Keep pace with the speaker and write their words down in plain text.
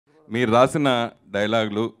మీరు రాసిన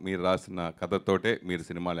డైలాగులు, మీరు రాసిన కథతోటే మీరు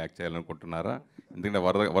సినిమాలు యాక్ట్ చేయాలనుకుంటున్నారా? ఎందుకంటే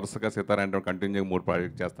వరుసగా సితారాంటే కంటిన్యూగా 3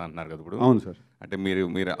 ప్రాజెక్ట్ చేస్తా అంటున్నారు కదా ఇప్పుడు. అవును సార్. అంటే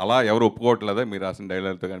మీరు అలా ఎవరు ఒప్పుకోవట్లేదా? మీరు రాసిన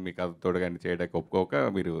డైలాగులతో కానీ మీ కథతో కానీ చేయడానికి ఒప్పుకోక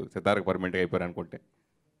మీరు సితారకు పర్మనెంట్గా అయిపోయారు అనుకుంటే?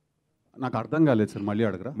 నాకు అర్థం కాలేదు సార్, మళ్ళీ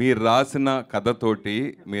అడగరా? మీరు రాసిన కథతోటి,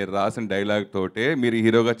 మీరు రాసిన డైలాగ్ తోటే మీరు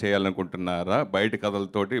హీరోగా చేయాలనుకుంటున్నారా? బయట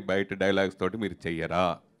కథలతోటి, బయట డైలాగ్స్ తోటి మీరు చెయ్యరా?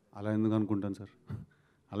 అలా ఎందుకు అనుకుంటాను సార్,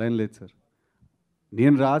 అలా ఏం లేదు సార్.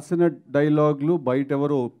 నేను రాసిన డైలాగులు బయట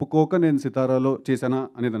ఎవరు ఒప్పుకోక నేను సితారాలో చేశానా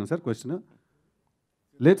అనేదన్నా సార్ క్వశ్చన్?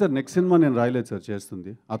 లేదు సార్, నెక్స్ట్ సినిమా నేను రాయలేదు సార్,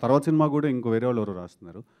 చేస్తుంది. ఆ తర్వాత సినిమా కూడా ఇంకో వేరే వాళ్ళు ఎవరు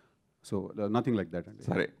రాస్తున్నారు. సో నథింగ్ లైక్ దాట్ అండి.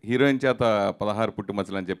 సరే, హీరోయిన్ చేత 16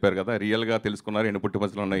 పుట్టుమచ్చలు అని చెప్పారు కదా, రియల్గా తెలుసుకున్నారు ఎన్ని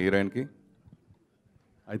పుట్టుమచ్చలు ఉన్నాయి హీరోయిన్కి?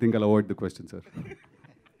 I think I'll avoid the question sir.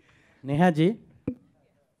 Nehaji,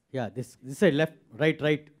 yeah, this side, left,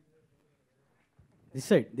 right. This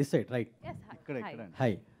side, right. Yes, hi.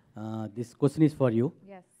 Hi. This question is for you.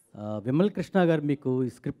 Yes. Vimal Krishna garu meeku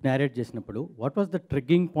script narrate చేసినప్పుడు what was the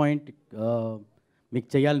triggering point మీకు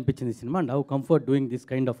చేయాలనిపించింది cinema and how comfort doing this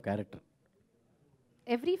kind of character?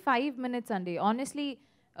 Every 5 minutes, Andy. Honestly,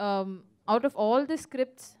 out of all the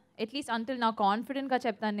scripts, at least until now, confident ga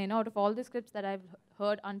cheptanu nenu, out of all the scripts that I've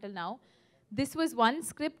heard until now, this was one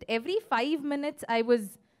script. Every 5 minutes, I was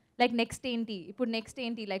like, next enti, ippudu next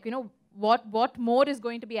enti, like, you know, what more is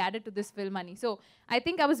going to be added to this film, Ani. So I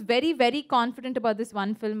think I was very, very confident about this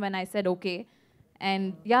one film when I said okay. And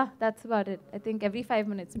yeah, that's about it. I think every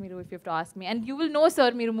 5 minutes, Miru, if you have to ask me. And you will know, sir,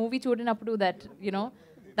 Miru movie chodinappudu that, you know,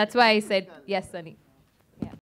 that's why I said yes, Ani.